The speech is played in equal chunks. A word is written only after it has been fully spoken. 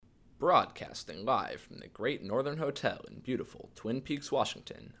Broadcasting live from the Great Northern Hotel in beautiful Twin Peaks,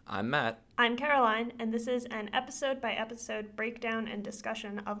 Washington. I'm Matt. I'm Caroline, and this is an episode-by-episode breakdown and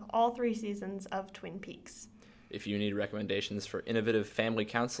discussion of all 3 seasons of Twin Peaks. If you need recommendations for innovative family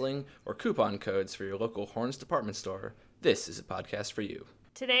counseling or coupon codes for your local Horns department store, this is a podcast for you.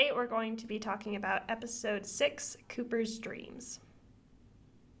 Today we're going to be talking about Episode 6, Cooper's Dreams.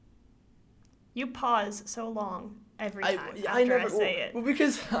 You pause so long every time I say it. Well,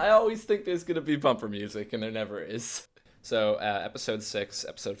 because I always think there's going to be bumper music, and there never is. So, Episode 6,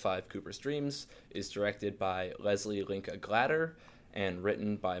 Episode 5, Cooper's Dreams, is directed by Leslie Linka Glatter and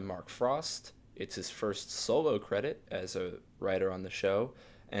written by Mark Frost. It's his first solo credit as a writer on the show,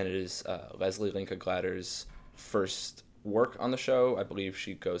 and it is Leslie Linka Glatter's first work on the show. I believe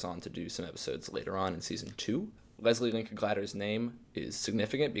she goes on to do some episodes later on in Season 2. Leslie Linka Glatter's name is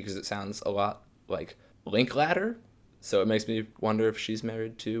significant because it sounds a lot like Linklater, so it makes me wonder if she's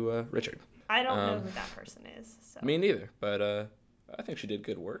married to Richard. I don't know who that person is. So. Me neither, but I think she did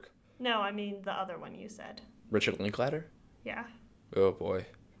good work. No, I mean the other one you said. Richard Linklater? Yeah. Oh boy,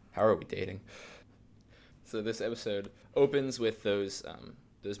 how are we dating? So this episode opens with those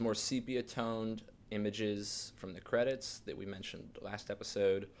more sepia-toned images from the credits that we mentioned last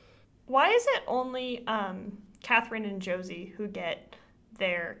episode. Why is it only Catherine and Josie who get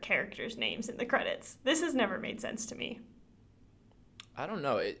their characters' names in the credits? This has never made sense to me. I don't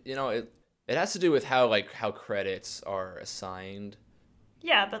know. It has to do with how credits are assigned.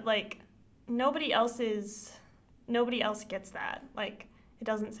 Yeah, but nobody else gets that. It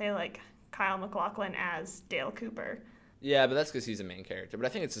doesn't say Kyle MacLachlan as Dale Cooper. Yeah, but that's because he's a main character. But I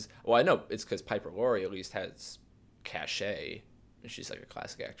think it's just, well, I know it's because Piper Laurie at least has cachet. She's a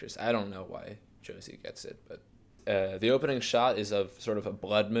classic actress. I don't know why Josie gets it, but the opening shot is of sort of a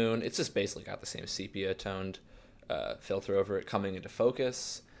blood moon. It's just basically got the same sepia-toned filter over it coming into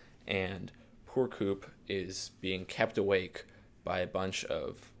focus, and poor Coop is being kept awake by a bunch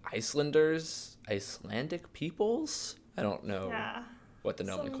of Icelandic peoples? I don't know what the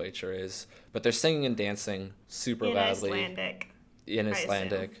nomenclature is, but they're singing and dancing super loudly. In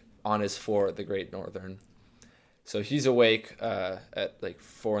Icelandic on his floor at the Great Northern. So he's awake at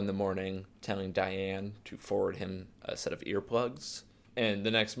 4 a.m, telling Diane to forward him a set of earplugs. And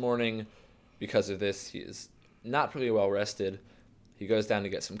the next morning, because of this, he is not pretty well rested. He goes down to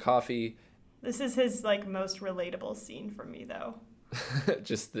get some coffee. This is his most relatable scene for me, though.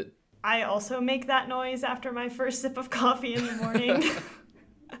 Just that. I also make that noise after my first sip of coffee in the morning.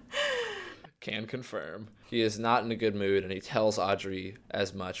 Can confirm. He is not in a good mood, and he tells Audrey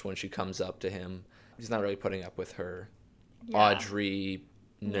as much when she comes up to him. He's not really putting up with her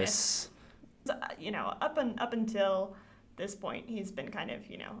Audrey-ness. Up until this point, he's been kind of,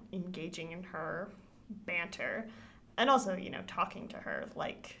 engaging in her banter. And also, talking to her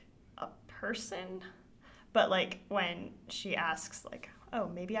like a person. But, when she asks, oh,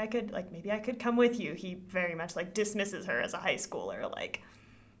 maybe I could come with you, he very much, dismisses her as a high schooler,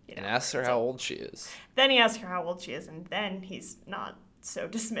 and asks her how old she is. Then he asks her how old she is, and then he's not so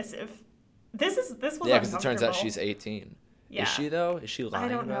dismissive. This was because it turns out she's 18. Yeah. Is she, though? Is she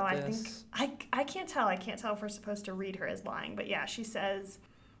lying about this? I don't know. I can't tell. I can't tell if we're supposed to read her as lying. But yeah, she says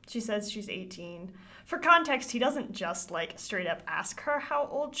she's 18. For context, he doesn't just, straight up ask her how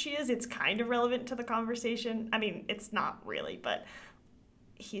old she is. It's kind of relevant to the conversation. I mean, it's not really, but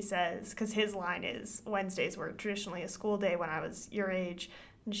he says, because his line is, Wednesdays were traditionally a school day when I was your age.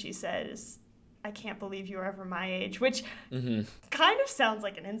 And she says, I can't believe you were ever my age, which kind of sounds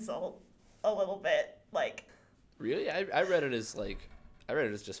like an insult. A little bit, Really? I read it as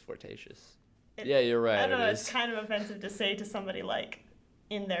just flirtatious. Yeah, you're right. I don't know. It's kind of offensive to say to somebody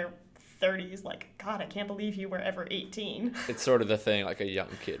in their 30s, God, I can't believe you were ever 18. It's sort of the thing a young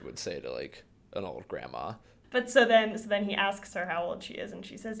kid would say to an old grandma. But so then he asks her how old she is, and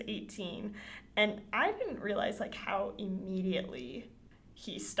she says 18, and I didn't realize how immediately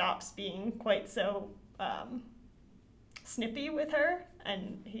he stops being quite so snippy with her,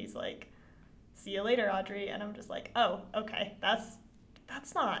 and he's see you later, Audrey. And I'm just oh, okay, that's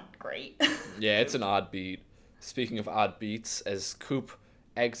not great. Yeah, it's an odd beat. Speaking of odd beats, as Coop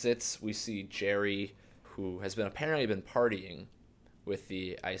exits, we see Jerry, who has apparently been partying with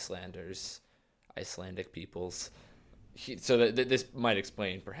the Icelandic peoples. This might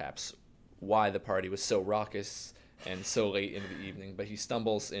explain, perhaps, why the party was so raucous and so late into the evening, but he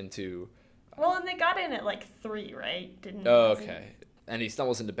stumbles into... Well, and they got in at 3, right? Okay. And he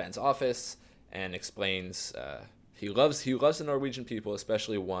stumbles into Ben's office and explains he loves the Norwegian people,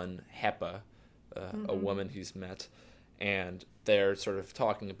 especially one Heppa, a woman he's met, and they're sort of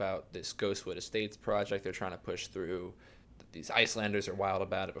talking about this Ghostwood Estates project they're trying to push through. these Icelanders are wild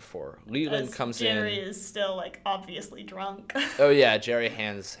about it before Leland As comes Jerry in. is still like obviously drunk. Oh yeah, Jerry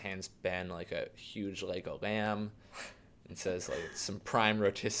hands Ben like a huge Lego lamb and says like some prime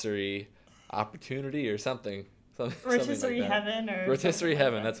rotisserie opportunity or something. Rotisserie like heaven or rotisserie something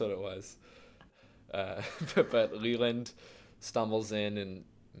heaven. like that. That's what it was. But Leland stumbles in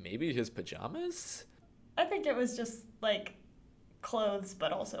maybe his pajamas. I think it was just like clothes,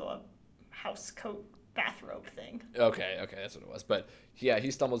 but also a house coat bathrobe thing. Okay, that's what it was. But yeah,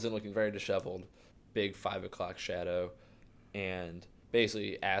 he stumbles in looking very disheveled, big 5 o'clock shadow, and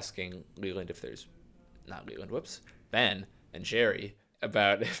basically asking Ben and Jerry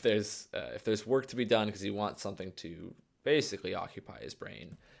about if there's work to be done because he wants something to basically occupy his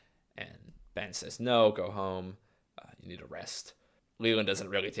brain. And Ben says, no, go home. You need a rest. Leland doesn't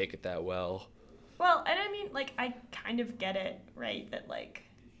really take it that well. Well, and I mean, like, I kind of get it, right? That, like,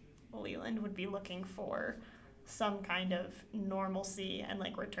 Leland would be looking for some kind of normalcy and,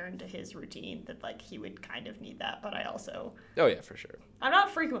 like, return to his routine, that, like, he would kind of need that. But I also... Oh, yeah, for sure. I'm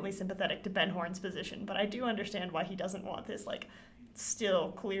not frequently sympathetic to Ben Horn's position, but I do understand why he doesn't want this, like,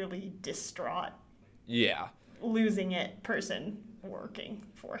 still clearly distraught, yeah, losing it person working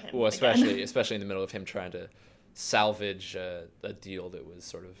for him. Well, especially in the middle of him trying to salvage a deal that was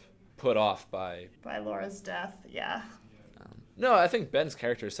sort of put off by Laura's death. Yeah. No, I think Ben's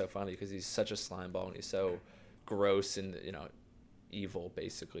character is so funny because he's such a slimeball and he's so gross and evil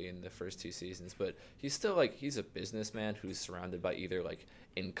basically in the first 2 seasons, but he's still like he's a businessman who's surrounded by either like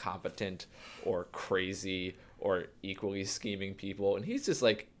incompetent or crazy or equally scheming people, and he's just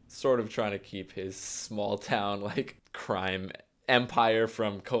like sort of trying to keep his small town like crime empire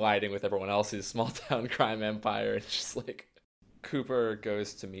from colliding with everyone else's small town crime empire. It's just like Cooper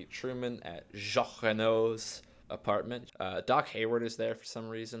goes to meet Truman at Jacques Renault's apartment. Doc Hayward is there for some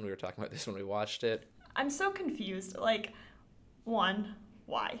reason. We were talking about this when we watched it. I'm so confused. Like, 1,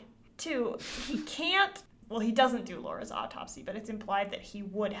 why? 2, he can't... Well, he doesn't do Laura's autopsy, but it's implied that he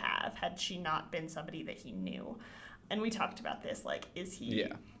would have had she not been somebody that he knew. And we talked about this. Like, is he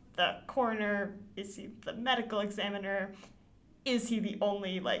the coroner? Is he the medical examiner? Is he the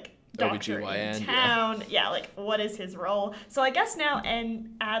only, like, doctor in town? Yeah, like, what is his role? So I guess now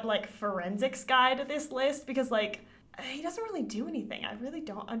add, like, forensics guy to this list because, like, he doesn't really do anything. I really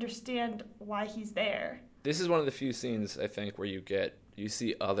don't understand why he's there. This is one of the few scenes, I think, where you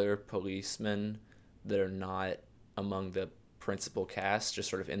see other policemen that are not among the principal cast just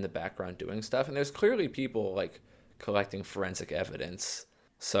sort of in the background doing stuff. And there's clearly people, like, collecting forensic evidence.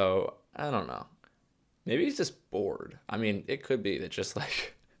 So, I don't know. Maybe he's just bored. I mean, it could be that just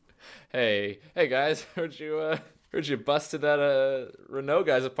like, hey guys, heard you busted that Renault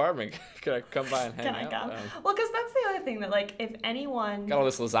guy's apartment. Can I come by and hang out? Can I come? Well, because that's the other thing that like if anyone got all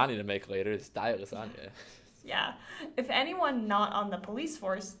this lasagna to make later, it's diet lasagna. Yeah, if anyone not on the police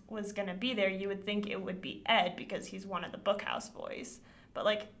force was gonna be there, you would think it would be Ed because he's one of the Bookhouse boys. But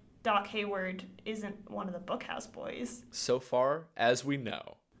like Doc Hayward isn't one of the Bookhouse boys. So far as we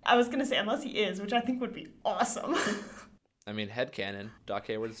know. I was gonna say unless he is, which I think would be awesome. I mean, headcanon, Doc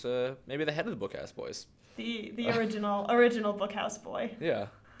Hayward's maybe the head of the Bookhouse boys. The original Bookhouse boy. Yeah,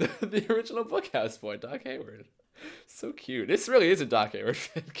 the original Bookhouse boy, Doc Hayward. So cute. This really is a Doc Hayward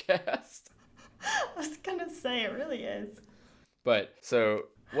fan cast. I was gonna say it really is. But so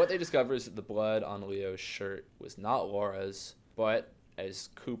what they discover is that the blood on Leo's shirt was not Laura's, but as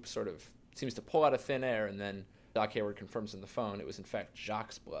Coop sort of seems to pull out of thin air, and then Doc Hayward confirms on the phone it was in fact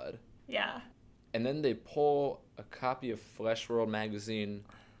Jacques' blood. Yeah. And then they pull a copy of Flesh World magazine.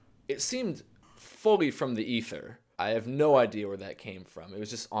 It seemed fully from the ether. I have no idea where that came from. It was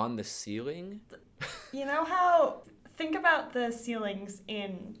just on the ceiling. You know how... Think about the ceilings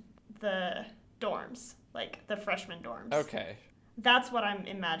in the dorms, like the freshman dorms. Okay. That's what I'm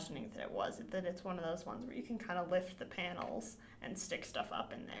imagining that it was, that it's one of those ones where you can kind of lift the panels and stick stuff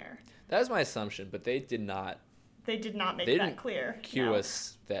up in there. That was my assumption, but they did not... They did not make that clear. Cue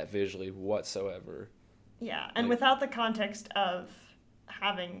us that visually whatsoever. Yeah, and without the context of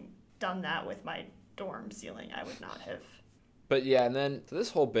having done that with my dorm ceiling, I would not have. But yeah, and then so this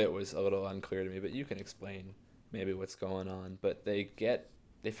whole bit was a little unclear to me, but you can explain maybe what's going on. But they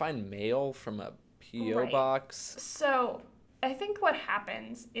find mail from a P.O. box. So I think what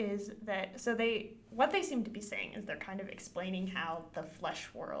happens is that, what they seem to be saying is they're kind of explaining how the Flesh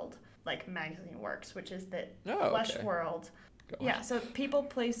World magazine works, which is that Flesh World, so people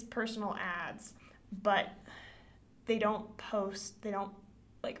place personal ads, but they don't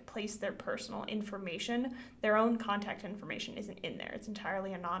place their personal information. Their own contact information isn't in there. It's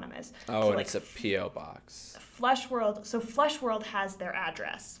entirely anonymous. Oh, so, and it's a P.O. box. Flesh World has their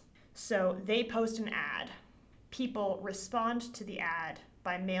address. So they post an ad people respond to the ad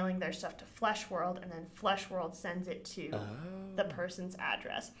by mailing their stuff to Fleshworld, and then Fleshworld sends it to the person's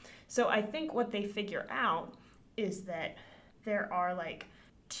address. So I think what they figure out is that there are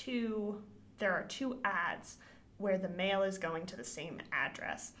two ads where the mail is going to the same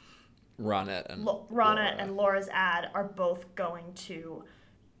address. Ronette and Ronette and Laura's ad are both going to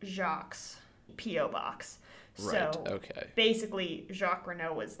Jacques' P.O. box. Right, So okay. basically, Jacques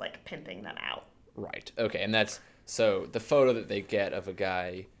Renault was pimping them out. Right, okay, and that's, so the photo that they get of a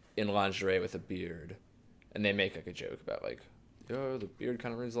guy in lingerie with a beard, and they make a joke about the beard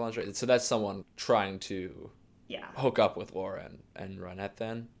kind of ruins the lingerie. So that's someone trying to hook up with Laura and Ronette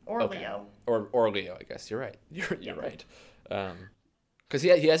then? Or Leo. Or Leo, I guess. You're right. You're right. Because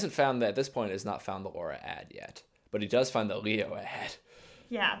he hasn't found, at this point, has not found the Laura ad yet. But he does find the Leo ad.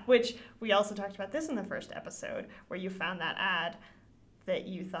 Yeah, which we also talked about this in the first episode, where you found that ad that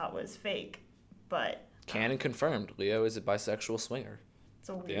you thought was fake, but... Canon confirmed. Leo is a bisexual swinger. It's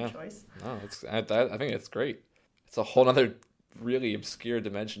a weird choice. No, I think it's great. It's a whole other really obscure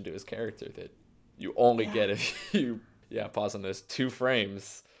dimension to his character that you only get if you pause on those 2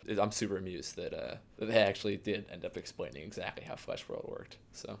 frames. I'm super amused that they actually did end up explaining exactly how Fleshworld worked.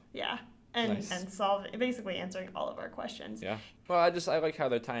 So yeah, and basically answering all of our questions. Yeah. Well, I like how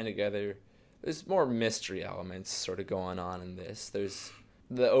they're tying together. There's more mystery elements sort of going on in this. There's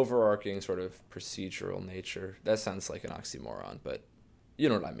the overarching sort of procedural nature. That sounds like an oxymoron, but you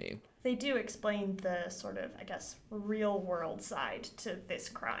know what I mean. They do explain the sort of, I guess, real world side to this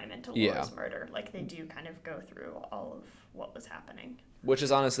crime and to Laura's murder. They do kind of go through all of what was happening. Which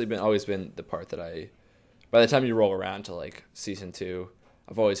has honestly always been the part that by the time you roll around to season 2,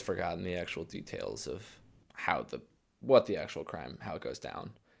 I've always forgotten the actual details of what the actual crime, how it goes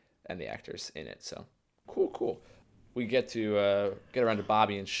down, and the actors in it. So cool. We get to get around to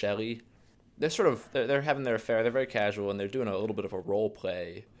Bobby and Shelley. They're having their affair. They're very casual, and they're doing a little bit of a role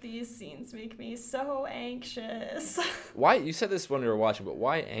play. These scenes make me so anxious. Why? You said this when we were watching, but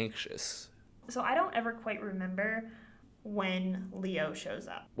why anxious? So I don't ever quite remember when Leo shows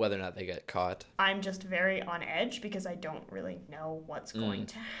up. Whether or not they get caught. I'm just very on edge because I don't really know what's going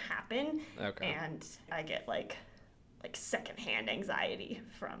to happen. Okay. And I get secondhand anxiety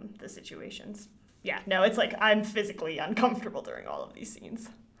from the situations. Yeah, no, it's I'm physically uncomfortable during all of these scenes.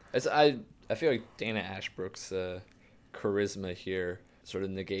 I feel like Dana Ashbrook's charisma here sort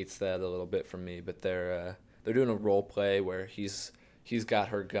of negates that a little bit for me, but they're doing a role play where he's got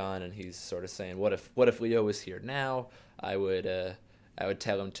her gun and he's sort of saying, what if Leo was here now? I would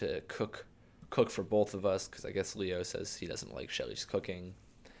tell him to cook for both of us, because I guess Leo says he doesn't like Shelley's cooking.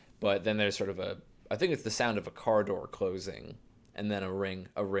 But then there's sort of I think it's the sound of a car door closing, and then a ring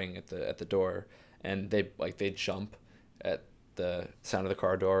at the door, and they jump at the sound of the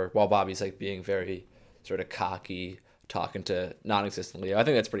car door while Bobby's being very sort of cocky, talking to non-existent Leo. I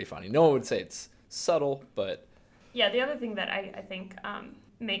think that's pretty funny. No one would say it's subtle, but yeah. The other thing that I think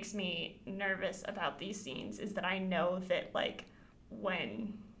makes me nervous about these scenes is that I know that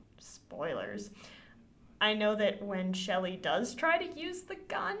when Shelley does try to use the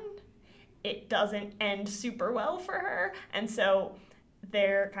gun, it doesn't end super well for her, and so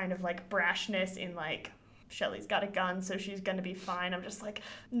their kind of brashness in Shelley's got a gun, so she's gonna be fine. I'm just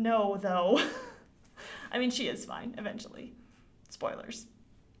no, though. I mean, she is fine eventually. Spoilers.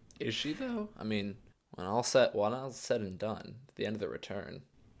 Is she though? I mean, when all said and done, at the end of the return,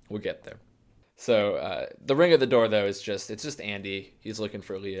 we'll get there. So the ring at the door though it's just Andy. He's looking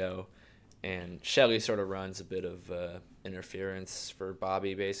for Leo, and Shelley sort of runs a bit of interference for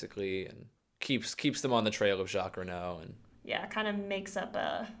Bobby basically, and keeps them on the trail of Jacques Renault, and kind of makes up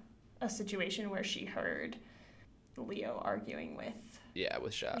a situation where she heard Leo arguing with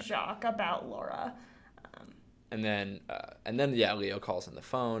Jacques about Laura. And then Leo calls on the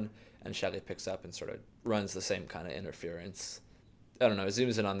phone, and Shelley picks up and sort of runs the same kind of interference. I don't know, it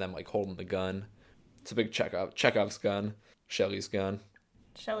zooms in on them holding the gun. It's a big Chekhov's gun. Shelley's gun.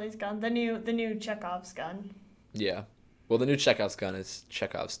 The new Chekhov's gun. Yeah. Well, the new Chekhov's gun is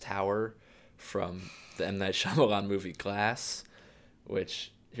Chekhov's tower from the M. Night Shyamalan movie Glass,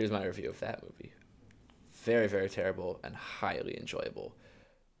 which... Here's my review of that movie. Very, very terrible and highly enjoyable.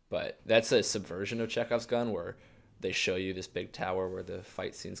 But that's a subversion of Chekhov's gun where they show you this big tower where the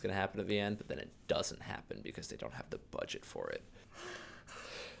fight scene's going to happen at the end, but then it doesn't happen because they don't have the budget for it.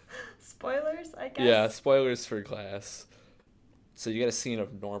 Spoilers, I guess? Yeah, spoilers for Glass. So you get a scene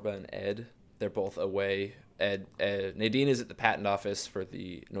of Norma and Ed. They're both away. Nadine is at the patent office for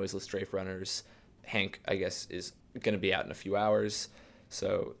the Noiseless Strafe Runners. Hank, I guess, is going to be out in a few hours.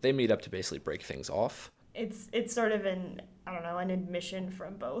 So they meet up to basically break things off. it's sort of an, I don't know, an admission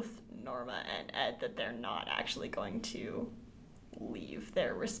from both Norma and Ed that they're not actually going to leave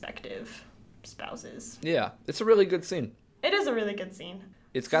their respective spouses. Yeah, it's a really good scene. It is a really good scene.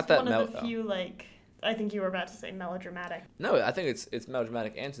 It's got that one of the few, like, I think you were about to say melodramatic. No, I think it's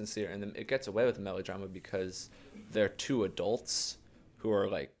melodramatic and sincere, and it gets away with the melodrama because they're two adults who are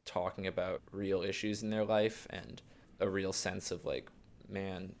like talking about real issues in their life and a real sense of like,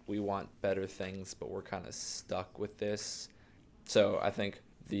 man, we want better things, but we're kind of stuck with this. So I think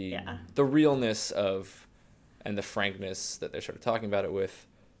the realness of and the frankness that they're sort of talking about it with,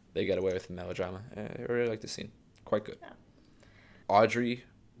 they get away with the melodrama. I really like the scene. Quite good. Yeah. Audrey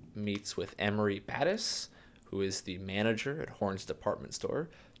meets with Emery Battis, who is the manager at Horn's department store,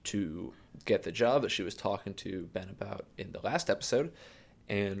 to get the job that she was talking to Ben about in the last episode.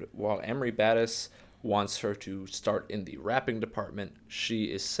 And while Emery Battis wants her to start in the wrapping department, she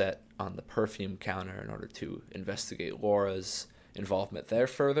is set on the perfume counter in order to investigate Laura's involvement there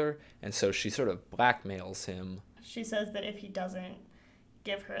further. And so she sort of blackmails him. She says that if he doesn't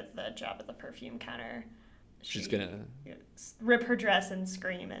give her the job at the perfume counter, she's going to rip her dress and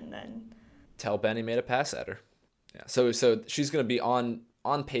scream and then tell Ben he made a pass at her. Yeah. So she's going to be on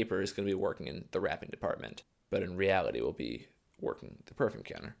paper is going to be working in the wrapping department, but in reality will be working the perfume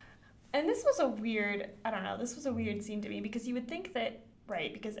counter. And this was a weird, I don't know, this was a weird scene to me because you would think that,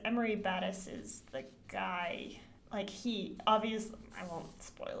 right, because Emery Battis is the guy, like he obviously, I won't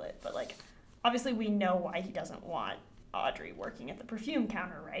spoil it, but like obviously we know why he doesn't want Audrey working at the perfume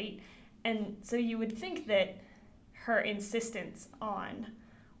counter, right? And so you would think that her insistence on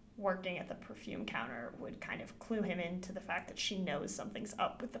working at the perfume counter would kind of clue him into the fact that she knows something's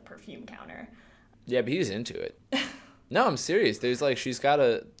up with the perfume counter. Yeah, but he's into it. No, I'm serious. There's like, she's got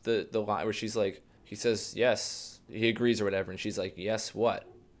the line where she's like, he says, yes, he agrees or whatever. And she's like, yes, what?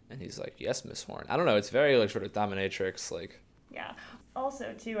 And he's like, yes, Miss Horn. I don't know. It's very like sort of dominatrix. Like, yeah.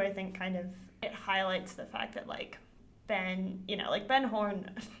 Also too, I think kind of it highlights the fact that like Ben, like Ben Horn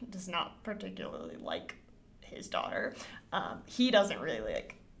does not particularly like his daughter. He doesn't really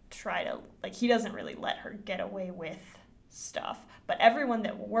he doesn't really let her get away with stuff, but everyone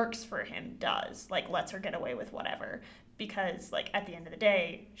that works for him does, like lets her get away with whatever, because like at the end of the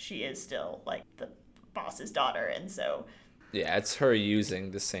day, she is still like the boss's daughter. And so yeah, it's her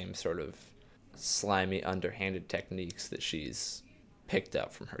using the same sort of slimy, underhanded techniques that she's picked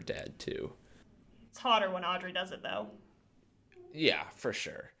up from her dad too. It's hotter when Audrey does it though. Yeah, for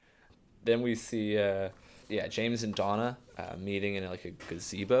sure. Then we see James and Donna meeting in like a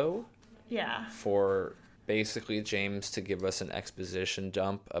gazebo. Yeah. For basically James to give us an exposition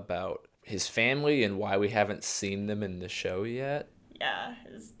dump about his family and why we haven't seen them in the show yet. Yeah,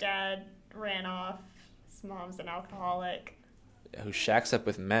 his dad ran off. His mom's an alcoholic. Who shacks up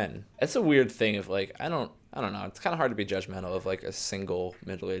with men. That's a weird thing of like, I don't know. It's kind of hard to be judgmental of like a single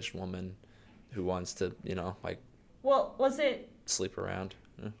middle-aged woman who wants to, like. Well, was it sleep around?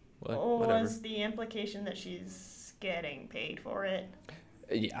 Whatever. Was the implication that she's getting paid for it?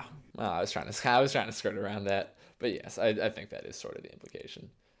 Yeah. Well, I was trying to skirt around that, but yes, I think that is sort of the implication.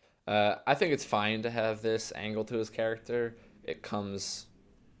 I think it's fine to have this angle to his character. It comes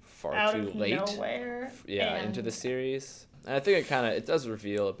far out too of late. Nowhere. Into the series. And I think it does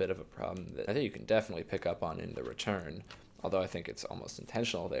reveal a bit of a problem that I think you can definitely pick up on in The Return, although I think it's almost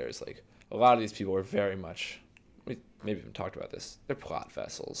intentional there. Is like a lot of these people are very much, we maybe even talked about this, they're plot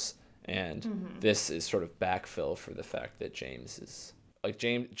vessels. And this is sort of backfill for the fact that James is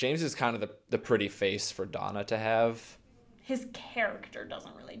kind of the pretty face for Donna to have. His character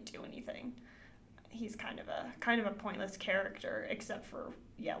doesn't really do anything. He's kind of a pointless character, except for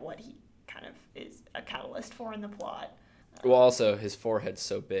what he kind of is a catalyst for in the plot. Well, also his forehead's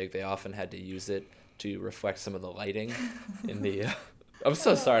so big they often had to use it to reflect some of the lighting in the. I'm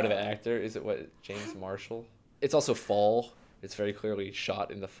so sorry to the actor. Is it James Marshall? It's also fall. It's very clearly shot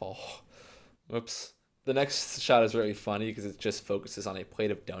in the fall. Whoops. The next shot is really funny because it just focuses on a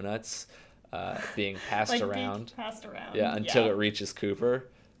plate of donuts being passed around. Yeah, until it reaches Cooper.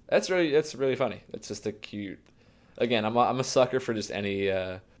 That's really funny. It's just a cute. Again, I'm a sucker for just any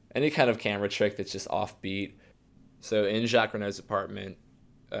kind of camera trick that's just offbeat. So in Jacques Renault's apartment,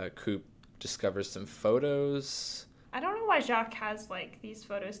 Coop discovers some photos. I don't know why Jacques has these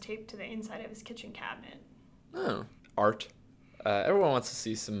photos taped to the inside of his kitchen cabinet. Oh, art. Everyone wants to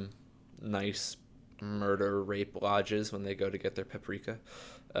see some nice murder rape lodges when they go to get their paprika.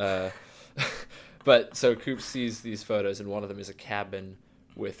 But so Coop sees these photos, and one of them is a cabin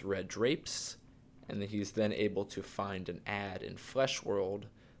with red drapes, and he's then able to find an ad in Flesh World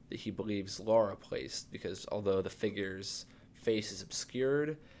that he believes Laura placed, because although the figure's face is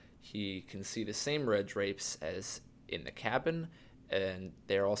obscured, he can see the same red drapes as in the cabin, and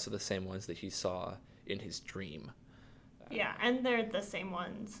they're also the same ones that he saw in his dream. Yeah, and they're the same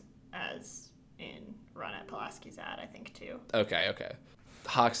ones as in Ronette Pulaski's ad, I think, too. Okay.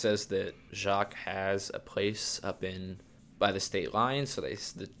 Hawk says that Jacques has a place up by the state line, so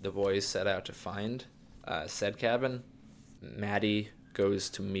the boys set out to find said cabin. Maddie goes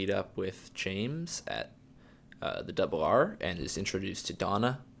to meet up with James at the Double R and is introduced to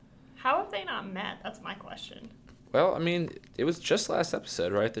Donna. How have they not met? That's my question. Well, I mean, it was just last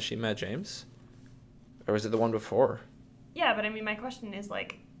episode, right, that she met James? Or was it the one before? Yeah, but I mean, my question is,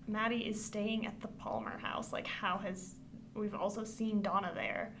 like, Maddie is staying at the Palmer house. Like, we've also seen Donna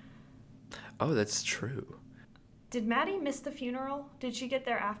there. Oh, that's true. Did Maddie miss the funeral? Did she get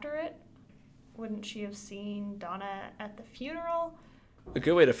there after it? Wouldn't she have seen Donna at the funeral? A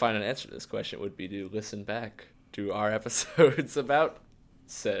good way to find an answer to this question would be to listen back to our episodes about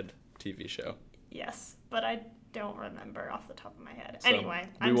said TV show. Yes, but I don't remember off the top of my head. So anyway,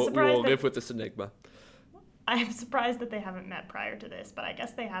 we will live with this enigma. I'm surprised that they haven't met prior to this, but I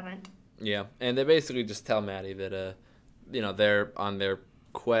guess they haven't. Yeah, and they basically just tell Maddie that, they're on their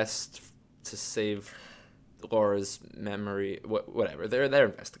quest to save Laura's memory. Whatever. They're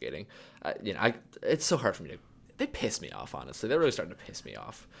investigating. It's so hard for me to. They piss me off, honestly. They're really starting to piss me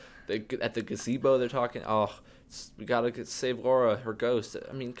off. At the gazebo, they're talking. Oh, we gotta save Laura, her ghost.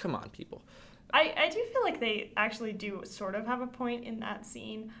 I mean, come on, people. I do feel like they actually do sort of have a point in that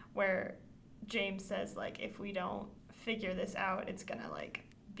scene where James says, like, if we don't figure this out, it's gonna, like,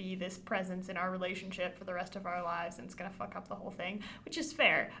 be this presence in our relationship for the rest of our lives, and it's gonna fuck up the whole thing, which is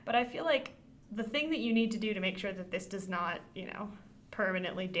fair. But I feel like the thing that you need to do to make sure that this does not,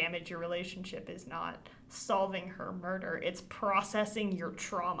 permanently damage your relationship is not solving her murder. It's processing your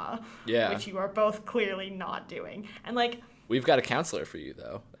trauma, which you are both clearly not doing. And, like, we've got a counselor for you,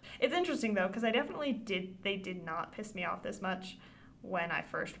 though. It's interesting, though, because I definitely they did not piss me off this much when I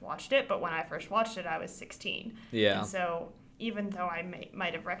first watched it, but when I first watched it, I was 16. Yeah. And so even though I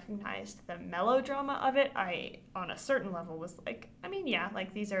might have recognized the melodrama of it, I, on a certain level, was like, I mean, yeah,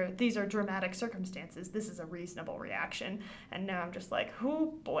 like, these are dramatic circumstances. This is a reasonable reaction. And now I'm just like,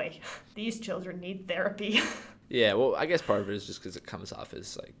 oh, boy, these children need therapy. Yeah, well, I guess part of it is just because it comes off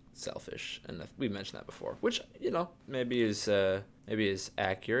as, like, selfish, and we mentioned that before, which, maybe is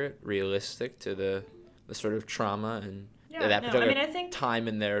accurate, realistic to the sort of trauma and that particular time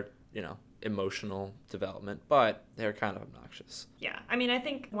in their, emotional development, but they're kind of obnoxious. Yeah, I mean, I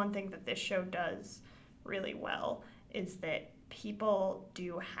think one thing that this show does really well is that people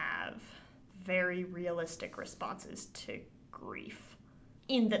do have very realistic responses to grief,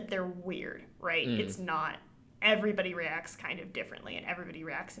 in that they're weird, right? It's not, everybody reacts kind of differently, and everybody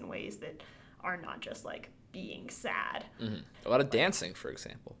reacts in ways that are not just, like, being sad. Mm-hmm. A lot of dancing, for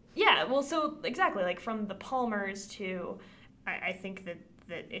example. Yeah, well, so exactly, like, from the Palmers to, I think that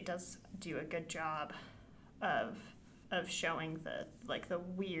it does do a good job of showing the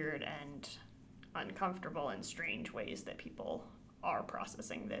weird and uncomfortable and strange ways that people are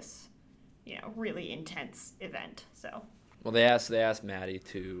processing this, really intense event. So, well, they asked Maddie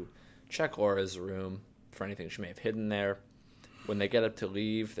to check Laura's room for anything she may have hidden there. When they get up to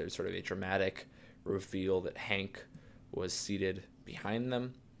leave, there's sort of a dramatic reveal that Hank was seated behind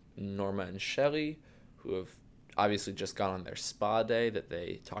them. Norma and Shelley, who have obviously just gone on their spa day that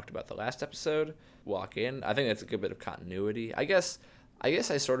they talked about the last episode, walk in. I think that's a good bit of continuity. I guess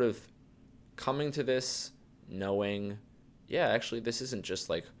I sort of coming to this knowing, yeah, actually this isn't just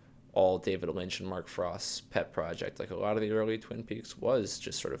like all David Lynch and Mark Frost's pet project. Like, a lot of the early Twin Peaks was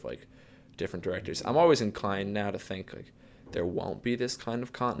just sort of like different directors. I'm always inclined now to think like there won't be this kind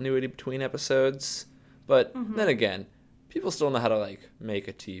of continuity between episodes, but then again, people still know how to, like, make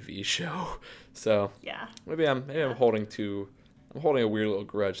a TV show. So yeah, maybe I'm holding a weird little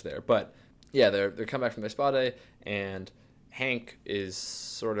grudge there. But yeah, they come back from their spa day, and Hank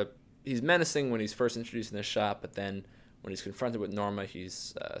is he's menacing when he's first introduced in the shop, but then when he's confronted with Norma,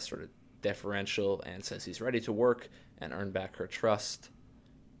 he's sort of deferential and says he's ready to work and earn back her trust.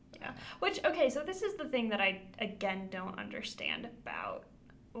 Yeah. Which, okay, so this is the thing that I, again, don't understand about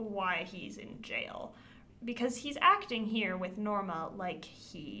why he's in jail. Because he's acting here with Norma like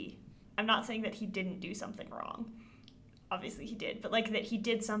I'm not saying that he didn't do something wrong. Obviously he did. But, like, that he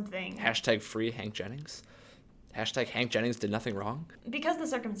did something... # free Hank Jennings. # Hank Jennings did nothing wrong. Because the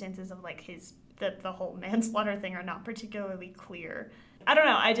circumstances of, like, the whole manslaughter thing are not particularly clear. I don't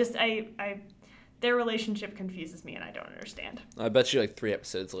know. Their relationship confuses me, and I don't understand. I bet you, like, 3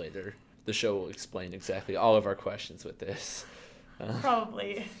 episodes later, the show will explain exactly all of our questions with this.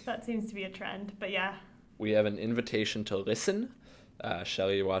 Probably. That seems to be a trend, but yeah. We have an invitation to listen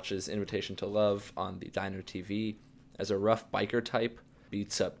Shelley watches Invitation to Love on the diner TV as a rough biker type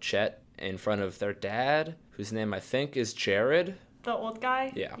beats up Chet in front of their dad, whose name I think is Jared. The old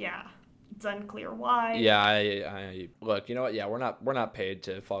guy? Yeah. Yeah. It's unclear why. Yeah, I look, you know what? Yeah, we're not paid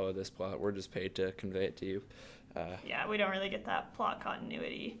to follow this plot. We're just paid to convey it to you. Yeah, we don't really get that plot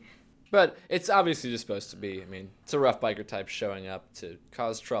continuity. But it's obviously just supposed to be, I mean, it's a rough biker type showing up to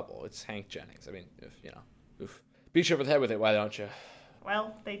cause trouble. It's Hank Jennings. I mean, if, you know, beat you over the head with it, why don't you?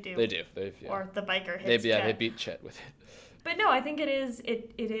 Well, they do. They do. Or the biker hits Chet. They beat Chet with it. But no, I think it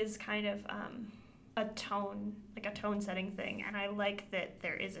is kind of a tone setting thing, and I like that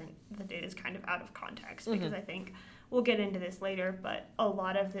it is kind of out of context, because I think we'll get into this later, but a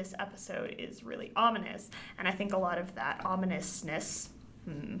lot of this episode is really ominous, and I think a lot of that ominousness,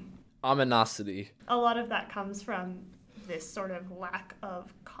 ominosity, a lot of that comes from this sort of lack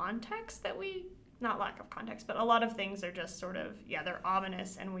of context not lack of context, but a lot of things are just sort of, they're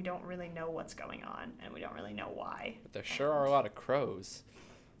ominous, and we don't really know what's going on, and we don't really know why. But there sure are a lot of crows.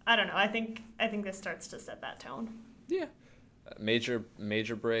 I don't know. I think this starts to set that tone. Yeah. Major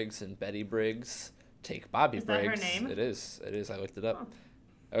Briggs and Betty Briggs take Bobby Briggs. Is that her name? It is. I looked it up. Oh.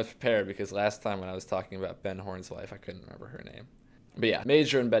 I was prepared because last time when I was talking about Ben Horn's wife, I couldn't remember her name. But yeah,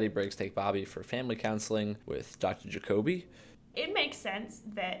 Major and Betty Briggs take Bobby for family counseling with Dr. Jacoby. It makes sense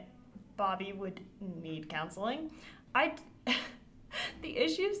that Bobby would need counseling. The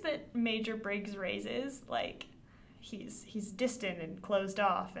issues that Major Briggs raises, like he's distant and closed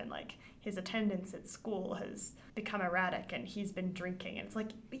off, and like his attendance at school has become erratic, and he's been drinking, and it's like,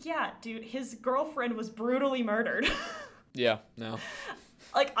 yeah, dude, his girlfriend was brutally murdered. Yeah, no.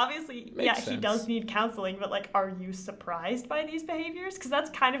 Like, obviously, Makes sense. He does need counseling, but like, are you surprised by these behaviors? Because that's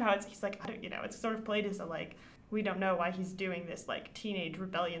kind of how he's like, it's sort of played as a like, we don't know why he's doing this like teenage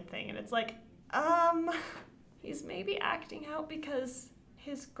rebellion thing, and it's like, he's maybe acting out because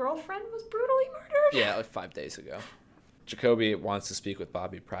his girlfriend was brutally murdered? Yeah, like 5 days ago. Jacoby wants to speak with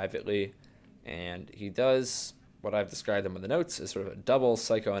Bobby privately, and he does what I've described him in the notes as sort of a double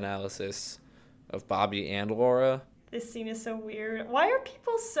psychoanalysis of Bobby and Laura. This scene is so weird. Why are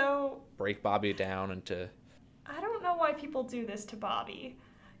people so... Break Bobby down into... I don't know why people do this to Bobby.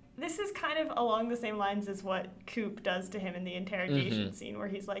 This is kind of along the same lines as what Coop does to him in the interrogation scene, where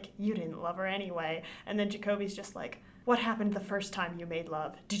he's like, you didn't love her anyway. And then Jacoby's just like, what happened the first time you made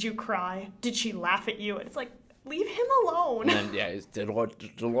love? Did you cry? Did she laugh at you? And it's like, leave him alone. And then,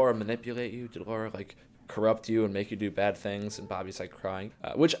 did Laura manipulate you? Did Laura, like, corrupt you and make you do bad things? And Bobby's, like, crying.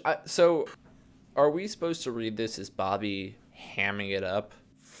 So, are we supposed to read this as Bobby hamming it up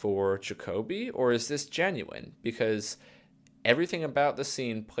for Jacoby? Or is this genuine? Because everything about the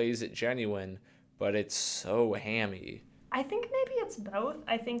scene plays it genuine, but it's so hammy. I think maybe it's both.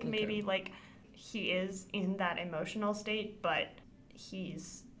 I think maybe, like, he is in that emotional state, but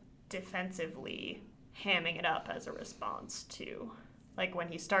he's defensively hamming it up as a response to, like, when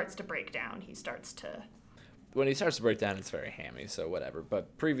he starts to break down, When he starts to break down, it's very hammy, so whatever.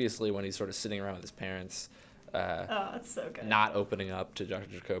 But previously, when he's sort of sitting around with his parents, it's so good. Not opening up to Dr.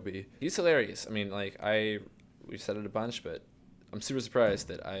 Jacoby, he's hilarious. I mean, like, we've said it a bunch, but I'm super surprised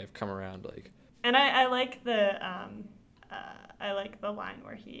that I have come around, like... And I like the line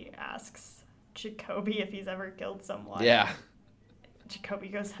where he asks Jacoby if he's ever killed someone. Yeah. Jacoby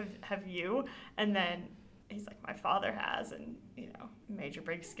goes, have you? And then he's like, my father has. And, Major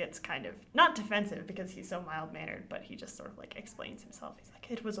Briggs gets kind of, not defensive because he's so mild-mannered, but he just sort of, like, explains himself. He's like,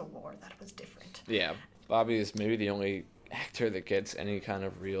 it was a war. That was different. Yeah. Bobby is maybe the only actor that gets any kind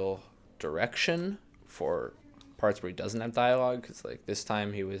of real direction for parts where he doesn't have dialogue. Because, like, this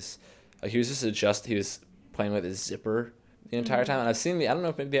time he was playing with his zipper the entire time. And I've seen I don't know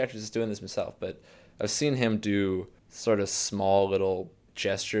if maybe the actor is doing this himself, but I've seen him do sort of small little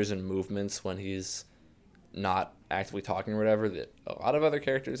gestures and movements when he's not actively talking or whatever that a lot of other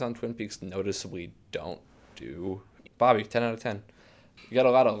characters on Twin Peaks noticeably don't do. Bobby, 10 out of 10. You got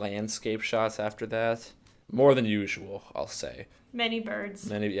a lot of landscape shots after that. More than usual, I'll say. Many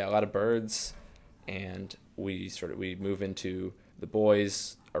birds. A lot of birds. And we move into the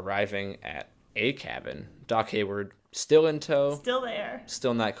boys arriving at a cabin. Doc Hayward still in tow. Still there.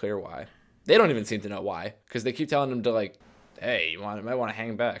 Still not clear why. They don't even seem to know why, because they keep telling him to, like, hey, might want to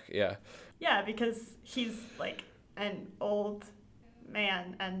hang back. Yeah. Yeah, because he's, like, an old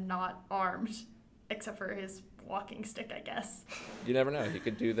man and not armed, except for his walking stick, I guess. You never know. He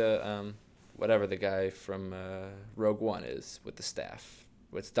could do the, whatever the guy from Rogue One is with the staff.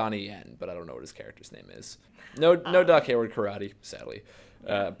 It's Donnie Yen, but I don't know what his character's name is. No Doc Hayward karate, sadly.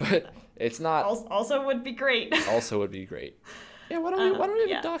 But it's not... Also would be great. Also would be great. Yeah, why don't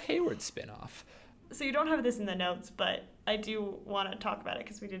we have a Doc Hayward spinoff? So you don't have this in the notes, but I do want to talk about it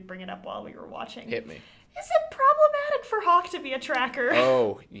because we did bring it up while we were watching. Hit me. Is it problematic for Hawk to be a tracker?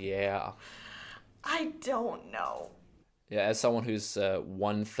 Oh, yeah. I don't know. Yeah, as someone who's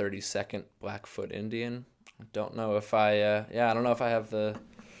 1/32nd Blackfoot Indian, I don't know if I don't know if I have the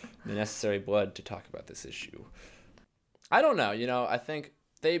necessary blood to talk about this issue. I don't know, I think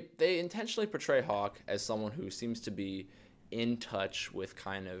they intentionally portray Hawk as someone who seems to be in touch with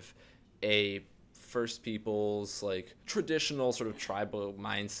kind of a First Peoples, like, traditional sort of tribal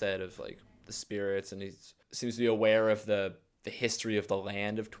mindset of, like, the spirits, and he seems to be aware of the history of the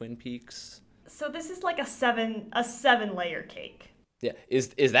land of Twin Peaks. So this is like a 7-layer cake. Yeah, is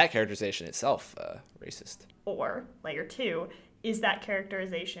that characterization itself racist? Or layer 2, is that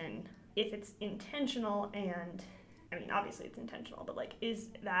characterization, if it's intentional, and I mean obviously it's intentional, but like is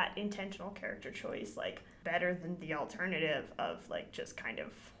that intentional character choice like better than the alternative of like just kind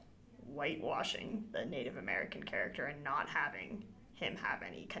of whitewashing the Native American character and not having him have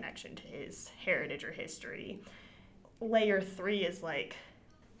any connection to his heritage or history? Layer 3 is like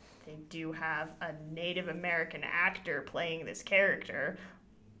they do have a Native American actor playing this character,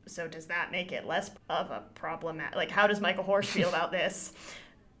 so does that make it less of a problem? Like, how does Michael Horse feel about this?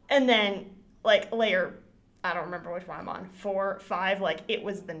 And then, like, layer, I don't remember which one I'm on, 4, 5, like, it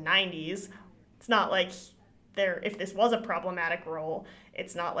was the 90s. It's not like if this was a problematic role,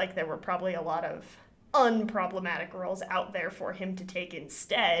 it's not like there were probably a lot of unproblematic roles out there for him to take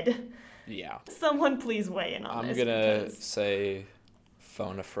instead. Yeah. Someone please weigh in on this. I'm gonna say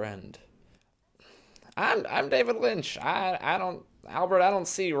phone a friend. I'm David Lynch. I don't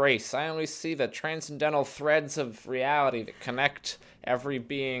see race. I only see the transcendental threads of reality that connect every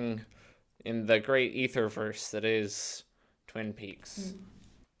being in the great etherverse that is Twin Peaks.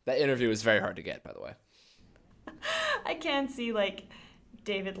 That interview was very hard to get, by the way. I can see like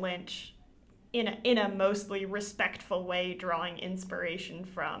David Lynch in a mostly respectful way drawing inspiration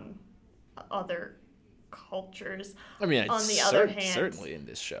from other cultures. I mean, on the other hand, certainly in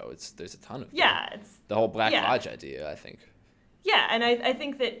this show, there's a ton of it's the whole Black Lodge idea, I think. Yeah, and I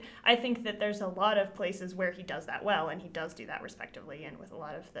think that there's a lot of places where he does that well, and he does do that respectively, and with a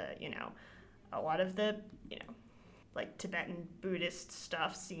lot of the like Tibetan Buddhist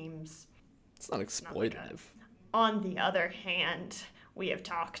stuff seems it's not exploitative. On the other hand, we have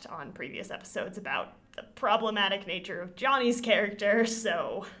talked on previous episodes about the problematic nature of Johnny's character,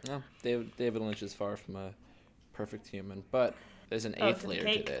 so... No, David Lynch is far from a perfect human, but there's an eighth layer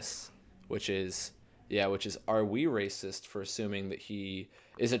to this, which is, are we racist for assuming that he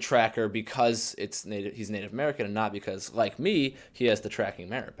is a tracker because he's Native American and not because, like me, he has the tracking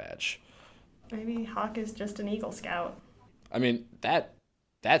merit badge? Maybe Hawk is just an Eagle Scout. I mean, that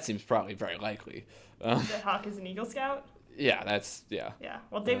seems probably very likely. That Hawk is an Eagle Scout? Yeah, Yeah,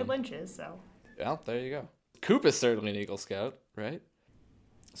 well, David Lynch is, so... Well, there you go. Coop is certainly an Eagle Scout, right?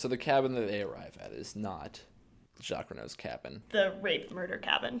 So the cabin that they arrive at is not Jacques Renault's cabin. The rape murder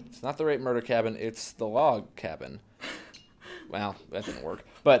cabin. It's not the rape murder cabin, it's the log cabin. Well, that didn't work.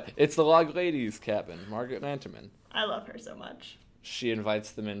 But it's the log lady's cabin, Margaret Lanterman. I love her so much. She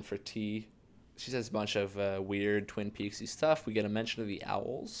invites them in for tea. She says a bunch of weird Twin Peaksy stuff. We get a mention of the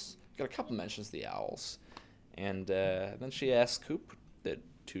owls. We get a couple mentions of the owls. And then she asks Coop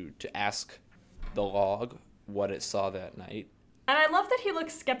to ask the log what it saw that night. And I love that he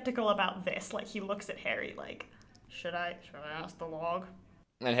looks skeptical about this. Like, he looks at Harry like, should I ask the log?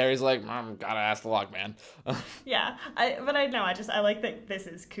 And Harry's like, gotta ask the log, man. Yeah, I like that this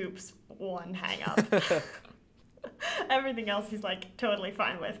is Coop's one hang-up. Everything else he's like totally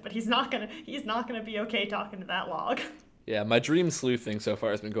fine with, but he's not gonna be okay talking to that log. Yeah, my dream sleuthing so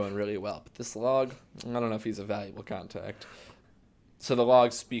far has been going really well, but this log, I don't know if he's a valuable contact. So the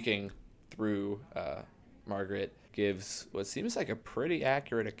log, speaking through Margaret, gives what seems like a pretty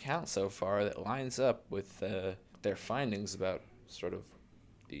accurate account so far that lines up with their findings about sort of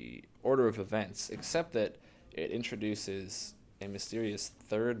the order of events, except that it introduces a mysterious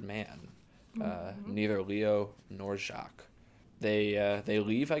third man, neither Leo nor Jacques. They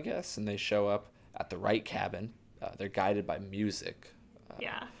leave, I guess, and they show up at the right cabin. They're guided by music.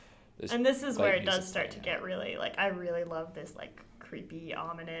 Yeah. And this is where it does start to get really, like, I really love this, like, creepy,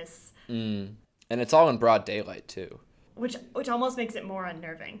 ominous. And it's all in broad daylight, too. Which almost makes it more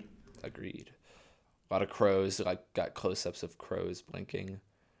unnerving. Agreed. A lot of crows, like, got close-ups of crows blinking.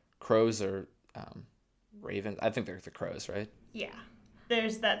 Crows are ravens. I think they're the crows, right? Yeah.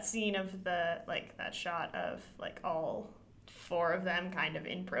 There's that scene of that shot of, like, all 4 of them kind of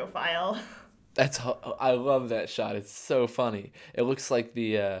in profile. I love that shot. It's so funny. It looks like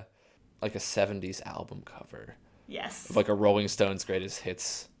like a 70s album cover. Yes. Of like a Rolling Stones greatest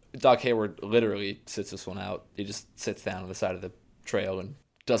hits Doc Hayward literally sits this one out. He just sits down on the side of the trail and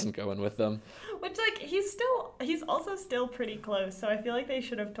doesn't go in with them. Which, like, he's also still pretty close, so I feel like they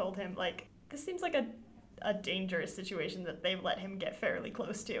should have told him, like, this seems like a dangerous situation that they've let him get fairly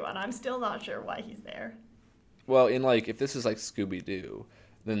close to, and I'm still not sure why he's there. Well, in, like, if this is like Scooby-Doo,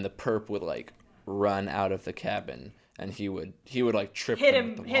 then the perp would, like, run out of the cabin, and he would like trip hit them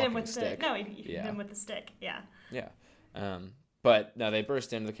him with the hit him walking with stick. he'd hit him with the stick. Yeah. Yeah. But no, they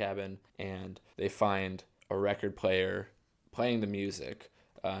burst into the cabin and they find a record player playing the music,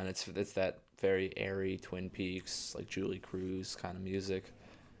 and it's that very airy Twin Peaks, like Julie Cruz kind of music.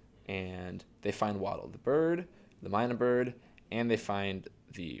 And they find Waddle the bird, the Mynah bird, and they find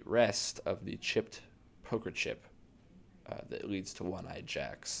the rest of the chipped poker chip that leads to One-Eyed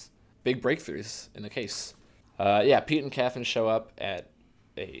Jack's. Big breakthroughs in the case. Pete and Catherine show up at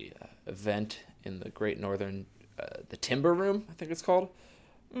a event in the Great Northern, the Timber Room, I think it's called.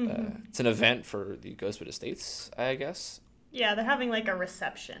 Mm-hmm. It's an event for the Ghostwood Estates, I guess. Yeah, they're having like a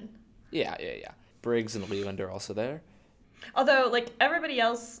reception. Yeah. Briggs and Leland are also there. Although, like, everybody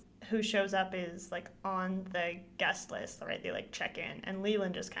else who shows up is like on the guest list, right? They like check in, and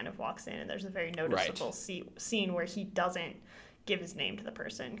Leland just kind of walks in, and there's a very noticeable scene where he doesn't give his name to the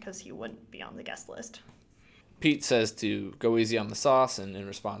person because he wouldn't be on the guest list. Pete says to go easy on the sauce, and in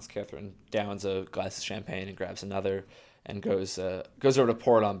response, Catherine downs a glass of champagne and grabs another and goes over to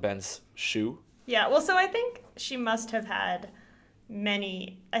pour it on Ben's shoe. Yeah, well, so I think she must have had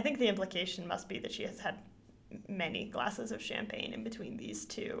I think the implication must be that she has had many glasses of champagne in between these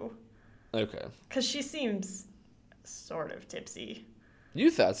two. Okay. Because she seems sort of tipsy. You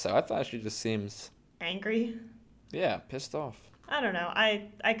thought so. I thought she just seems... angry? Yeah, pissed off. I don't know.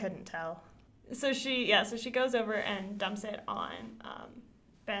 I couldn't tell. So she goes over and dumps it on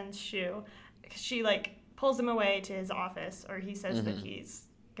Ben's shoe. She, like, pulls him away to his office, or he says that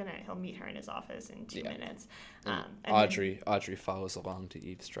he'll meet her in his office in 2 minutes. And Audrey follows along to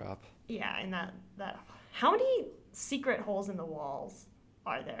eavesdrop. Yeah, and that how many secret holes in the walls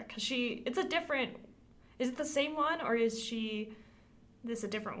are there? Because is it the same one, or is this a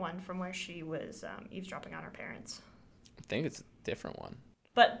different one from where she was eavesdropping on her parents? I think it's a different one.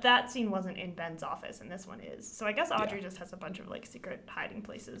 But that scene wasn't in Ben's office, and this one is. So I guess Audrey just has a bunch of, like, secret hiding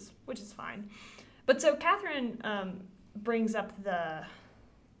places, which is fine. But so Catherine brings up the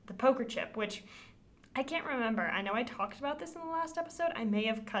poker chip, which I can't remember. I know I talked about this in the last episode. I may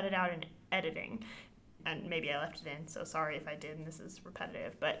have cut it out in editing, and maybe I left it in, so sorry if I did, and this is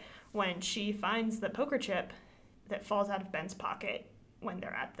repetitive. But when she finds the poker chip that falls out of Ben's pocket when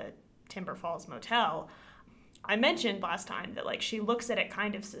they're at the Timber Falls Motel, I mentioned last time that, like, she looks at it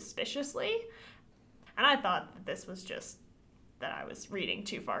kind of suspiciously, and I thought that this was just that I was reading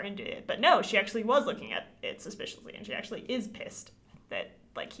too far into it. But no, she actually was looking at it suspiciously, and she actually is pissed that,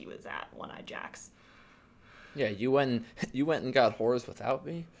 like, he was at One-Eyed Jack's. Yeah, you went and got whores without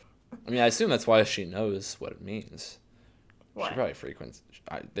me? I mean, I assume that's why she knows what it means. What? She probably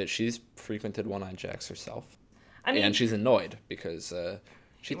that she's frequented One-Eyed Jack's herself. I mean, and she's annoyed because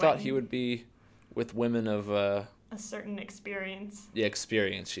she thought he would be with women of... a certain experience. Yeah,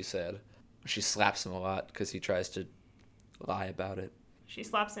 experience, she said. She slaps him a lot because he tries to lie about it. She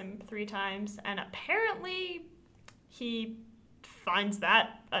slaps him 3 times, and apparently he finds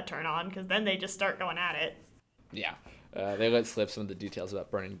that a turn on, because then they just start going at it. Yeah. They let slip some of the details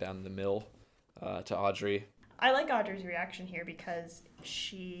about burning down the mill to Audrey. I like Audrey's reaction here because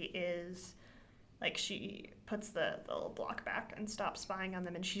she is... like, she puts the little block back and stops spying on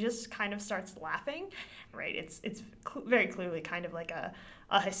them, and she just kind of starts laughing, right? It's very clearly kind of like a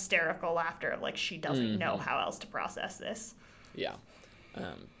hysterical laughter of, like, she doesn't know how else to process this. Yeah.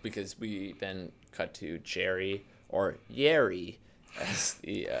 Because we then cut to Jerry, or Yeri, as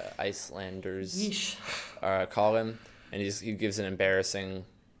the Icelanders call him, and he gives an embarrassing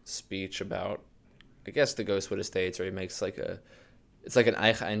speech about, I guess, the Ghostwood Estates, where he makes like it's like an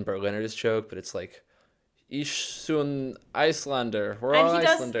ein Berliners joke, but it's like, Ich sun Icelander. We're all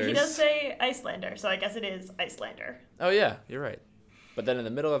Icelanders. He does say Icelander, so I guess it is Icelander. Oh, yeah, you're right. But then in the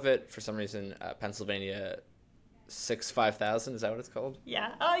middle of it, for some reason, Pennsylvania 5000, is that what it's called?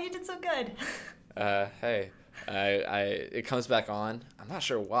 Yeah. Oh, you did so good. Hey, it comes back on. I'm not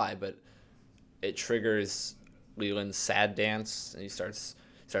sure why, but it triggers Leland's sad dance, and he starts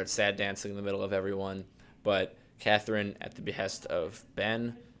sad dancing in the middle of everyone. But Catherine, at the behest of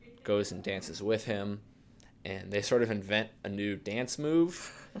Ben, goes and dances with him, and they sort of invent a new dance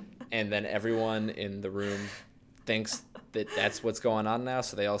move, and then everyone in the room thinks that that's what's going on now,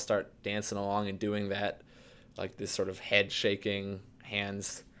 so they all start dancing along and doing that, like this sort of head-shaking,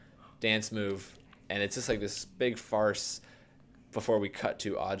 hands dance move, and it's just like this big farce, before we cut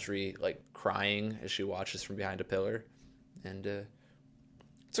to Audrey like crying as she watches from behind a pillar, and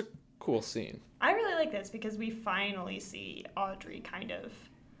it's a cool scene. I really like this because we finally see Audrey kind of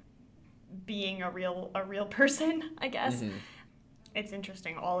being a real person, I guess. Mm-hmm. It's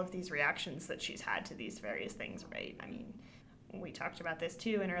interesting, all of these reactions that she's had to these various things, right? I mean, we talked about this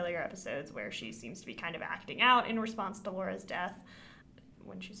too in earlier episodes where she seems to be kind of acting out in response to Laura's death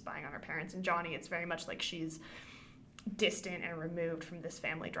when she's spying on her parents. And Johnny, it's very much like she's distant and removed from this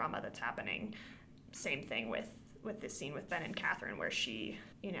family drama that's happening. Same thing with this scene with Ben and Catherine where she,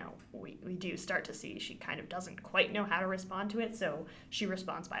 you know, we do start to see she kind of doesn't quite know how to respond to it, so she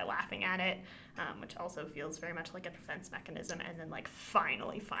responds by laughing at it, which also feels very much like a defense mechanism, and then like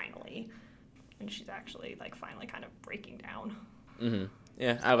finally, and she's actually like finally kind of breaking down. Mm-hmm.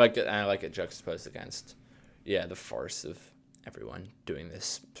 Yeah, I like it juxtaposed against, the farce of everyone doing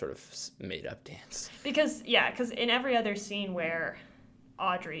this sort of made-up dance. Because in every other scene where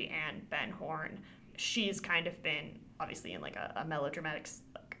Audrey and Ben Horn, she's kind of been, obviously in like a melodramatic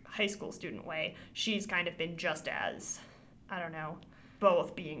like, high school student way, she's kind of been just as, I don't know,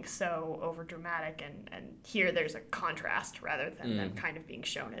 both being so over dramatic, and here there's a contrast rather than them kind of being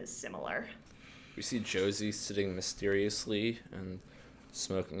shown as similar. We see Josie sitting mysteriously and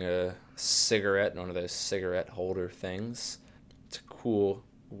smoking a cigarette in one of those cigarette holder things. It's a cool,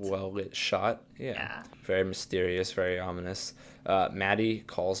 well-lit shot. Yeah. Very mysterious, very ominous. Maddie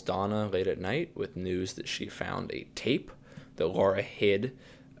calls Donna late at night with news that she found a tape that Laura hid,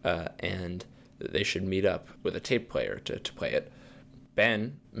 and that they should meet up with a tape player to play it.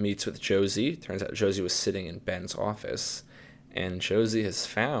 Ben meets with Josie. Turns out Josie was sitting in Ben's office, and Josie has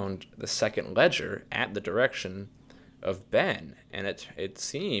found the second ledger at the direction of Ben, and it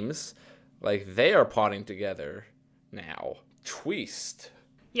seems like they are plotting together now. Twist.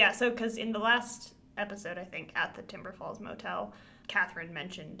 Yeah, so because in the last episode, I think, at the Timber Falls Motel, Catherine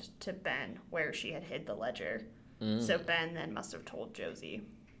mentioned to Ben where she had hid the ledger. So Ben then must have told Josie.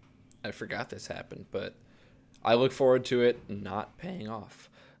 I forgot this happened, but I look forward to it not paying off.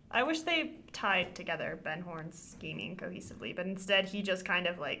 I wish they tied together Ben Horn's scheming cohesively, but instead he just kind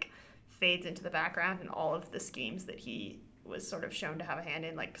of like fades into the background, and all of the schemes that he was sort of shown to have a hand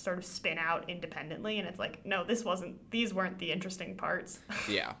in like sort of spin out independently, and it's like, no, these weren't the interesting parts.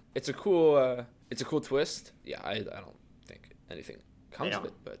 Yeah. It's a cool twist. Yeah, I don't think anything comes of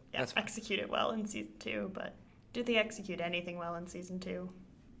it, but that's fine. Execute it well in season 2, but did they execute anything well in season 2?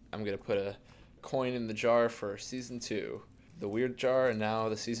 I'm gonna put a coin in the jar for season 2. The weird jar, and now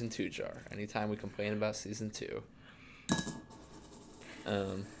the season 2 jar. Anytime we complain about season 2.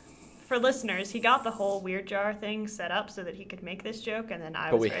 For listeners, he got the whole weird jar thing set up so that he could make this joke, and then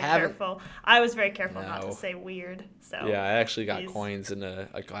I was very careful not to say weird. So yeah, I actually got coins in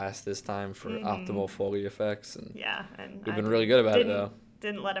a glass this time for optimal Foley effects, and we've been really good about it though.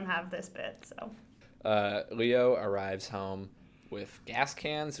 Didn't let him have this bit. So Leo arrives home with gas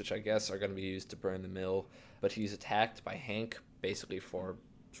cans, which I guess are going to be used to burn the mill, but he's attacked by Hank, basically for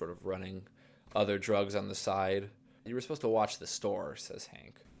sort of running other drugs on the side. You were supposed to watch the store, says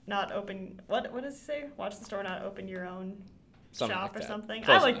Hank. Not open, what does he say? Watch the store, not open your own shop or something.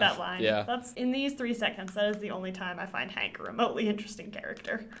 Close I like enough. that line. Yeah. That's in these 3 seconds, that is the only time I find Hank a remotely interesting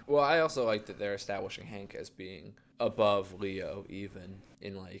character. Well, I also like that they're establishing Hank as being above Leo, even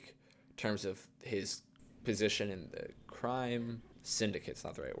in like terms of his position in the crime syndicate's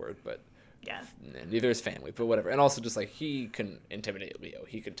not the right word, but yeah, neither is family, but whatever. And also just like he can intimidate Leo.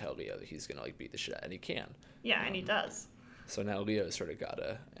 He can tell Leo that he's gonna like beat the shit out, and he can. Yeah, and he does. So now Leo's sort of got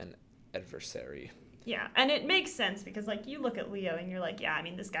an adversary. Yeah, and it makes sense because like you look at Leo and you're like, yeah, I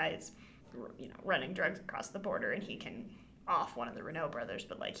mean this guy is, running drugs across the border and he can off one of the Renault brothers,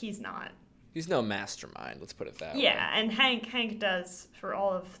 but like he's not. He's no mastermind, let's put it that way. Yeah, and Hank does, for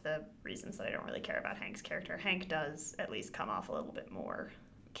all of the reasons that I don't really care about Hank's character, Hank does at least come off a little bit more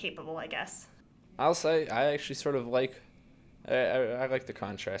capable, I guess. I'll say I actually sort of like, I like the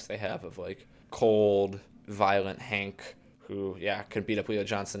contrast they have of like cold, violent Hank who, can beat up Leo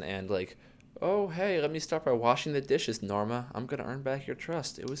Johnson and like, oh, hey, let me start by washing the dishes, Norma. I'm going to earn back your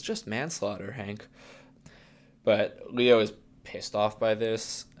trust. It was just manslaughter, Hank. But Leo is pissed off by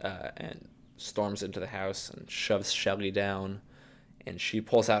this and storms into the house and shoves Shelly down, and she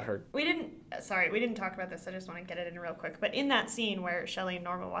pulls out her... We didn't talk about this. I just want to get it in real quick. But in that scene where Shelly and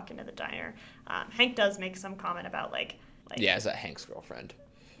Norma walk into the diner, Hank does make some comment about like... Yeah, is that Hank's girlfriend?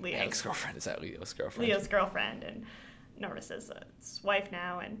 Hank's girlfriend. Is that Leo's girlfriend? Leo's girlfriend, and Norma says it's his wife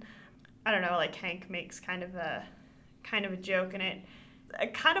now, and I don't know, like Hank makes kind of a joke in it,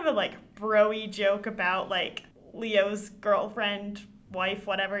 kind of a like bro-y joke about like Leo's girlfriend, wife,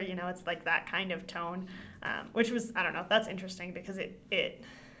 whatever, it's like that kind of tone. which was, I don't know, that's interesting because it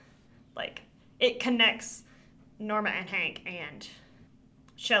connects Norma and Hank and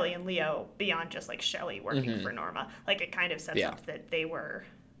Shelley and Leo beyond just like Shelley working for Norma. Like it kind of sets up that they were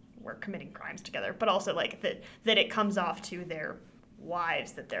committing crimes together, but also like that it comes off to their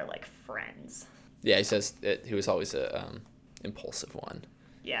wives that they're like friends. Yeah, he says that he was always a impulsive one.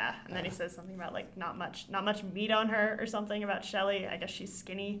 Yeah, and then he says something about like not much meat on her or something about Shelley. I guess she's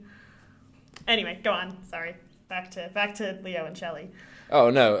skinny. Anyway, go on. Sorry. Back to Leo and Shelley. Oh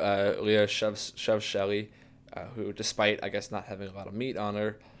no, Leo shoves Shelley, who, despite I guess not having a lot of meat on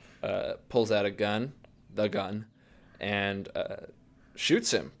her, pulls out the gun, and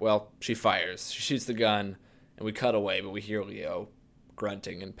shoots him. Well, she fires. She shoots the gun, and we cut away, but we hear Leo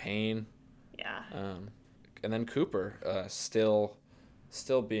grunting in pain. Yeah. And then Cooper, still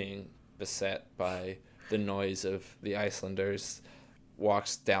being beset by the noise of the Icelanders,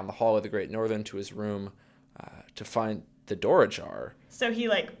 walks down the hall of the Great Northern to his room to find the door ajar. So he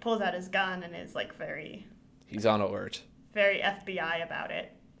like pulls out his gun and is like He's on alert. Very FBI about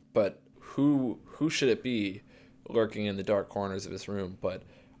it. But who should it be lurking in the dark corners of his room but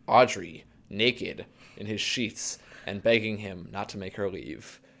Audrey, naked in his sheets and begging him not to make her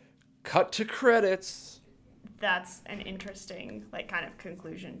leave. Cut to credits. That's an interesting like kind of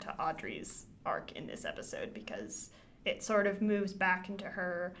conclusion to Audrey's arc in this episode, because it sort of moves back into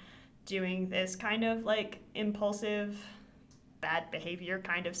her doing this kind of like impulsive bad behavior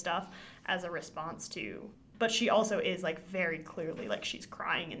kind of stuff as a response to, but she also is like very clearly like she's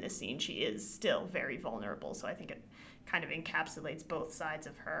crying in this scene. She is still very vulnerable, so I think it kind of encapsulates both sides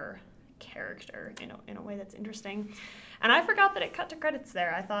of her character in a way that's interesting. And I forgot that it cut to credits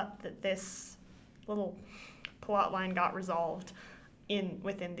there. I thought that this little plot line got resolved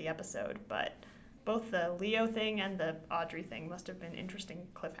within the episode, but both the Leo thing and the Audrey thing must have been interesting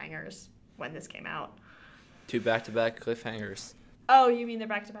cliffhangers when this came out. 2 back-to-back cliffhangers. Oh, you mean they're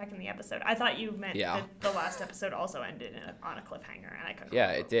back-to-back in the episode? I thought you meant that the last episode also ended on a cliffhanger, and I couldn't Yeah,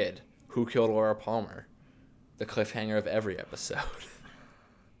 remember. it did. Who killed Laura Palmer? The cliffhanger of every episode.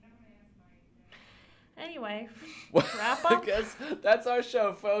 Anyway, wrap up? I guess that's our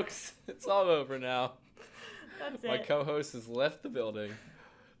show, folks. It's all over now. That's My it. co-host has left the building.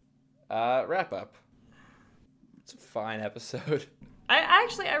 Wrap up. It's a fine episode. I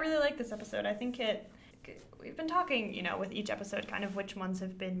really like this episode. I think we've been talking, with each episode kind of which ones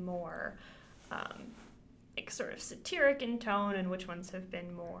have been more like sort of satiric in tone and which ones have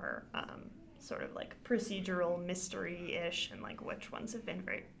been more sort of like procedural mystery-ish, and like which ones have been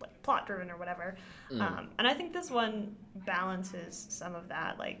very like plot driven or whatever. And I think this one balances some of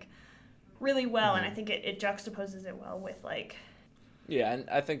that like really well, and I think it juxtaposes it well with like. Yeah, and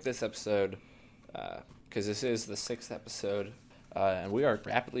I think this episode, because this is the 6th episode, and we are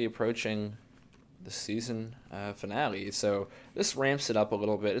rapidly approaching the season finale, so this ramps it up a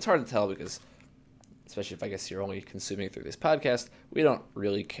little bit. It's hard to tell because, especially if I guess you're only consuming through this podcast, we don't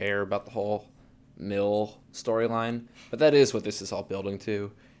really care about the whole Mill storyline, but that is what this is all building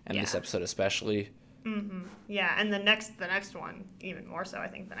to, and this episode especially. Mm-hmm. Yeah, and the next one even more so. I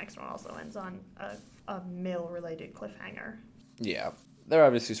think the next one also ends on a Mill-related cliffhanger. Yeah, they're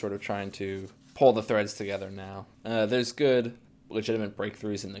obviously sort of trying to pull the threads together now. There's good, legitimate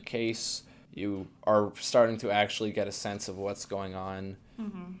breakthroughs in the case. You are starting to actually get a sense of what's going on,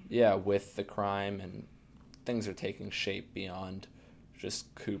 with the crime, and things are taking shape beyond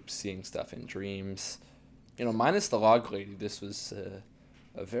just Coop seeing stuff in dreams. Minus the log lady, this was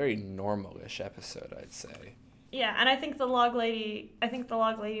a very normal-ish episode, I'd say. Yeah, and I think the log lady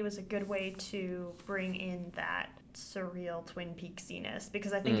was a good way to bring in that surreal Twin Peaksiness,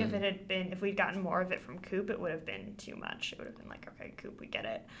 because I think if we'd gotten more of it from Coop, it would have been too much. It would have been like, okay, Coop, we get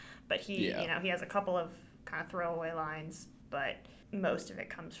it. But he has a couple of kind of throwaway lines, but most of it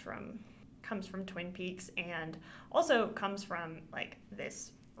comes from Twin Peaks, and also comes from like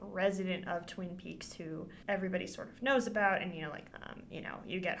this resident of Twin Peaks who everybody sort of knows about, and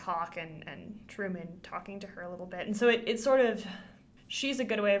you get Hawk and Truman talking to her a little bit, and so it's sort of, she's a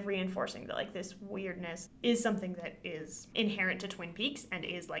good way of reinforcing that like this weirdness is something that is inherent to Twin Peaks and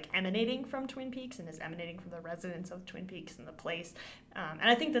is like emanating from Twin Peaks and is emanating from the residents of Twin Peaks and the place, and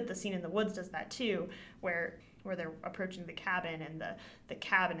I think that the scene in the woods does that too, where they're approaching the cabin, and the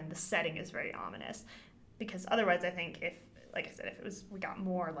cabin and the setting is very ominous, because otherwise I think if we got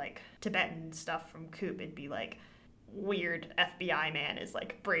more like Tibetan stuff from Coop, it'd be like weird FBI man is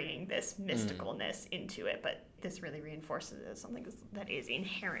like bringing this mysticalness into it, but this really reinforces it as something that is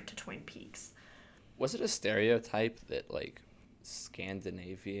inherent to Twin Peaks. Was it a stereotype that like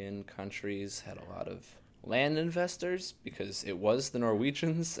Scandinavian countries had a lot of land investors, because it was the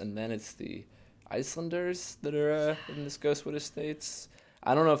Norwegians and then it's the Icelanders that are in this Ghostwood Estates.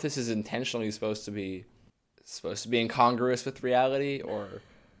 I don't know if this is intentionally supposed to be incongruous with reality, or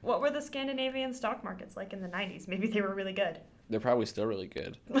What were the Scandinavian stock markets like in the 90s? Maybe they were really good. they're probably still really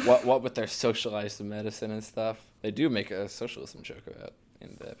good. What with their socialized medicine and stuff? They do make a socialism joke about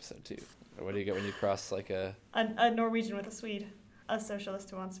in the episode too. What do you get when you cross like a Norwegian with a Swede, a socialist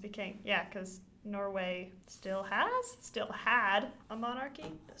who wants to be king? Yeah, because Norway still had a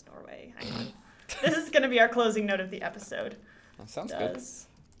monarchy. Does Norway? Hang on. This is going to be our closing note of the episode. That sounds good. Does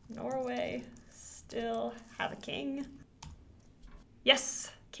Norway still have a king?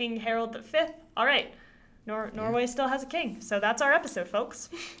 Yes, King Harold V. All right, Norway still has a king. So that's our episode, folks.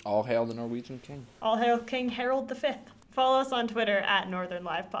 All hail the Norwegian king. All hail King Harold V. Follow us on Twitter at Northern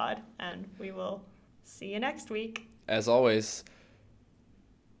Live Pod, and we will see you next week. As always,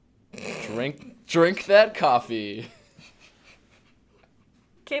 drink that coffee.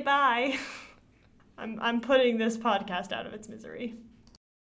 Okay, bye. I'm putting this podcast out of its misery.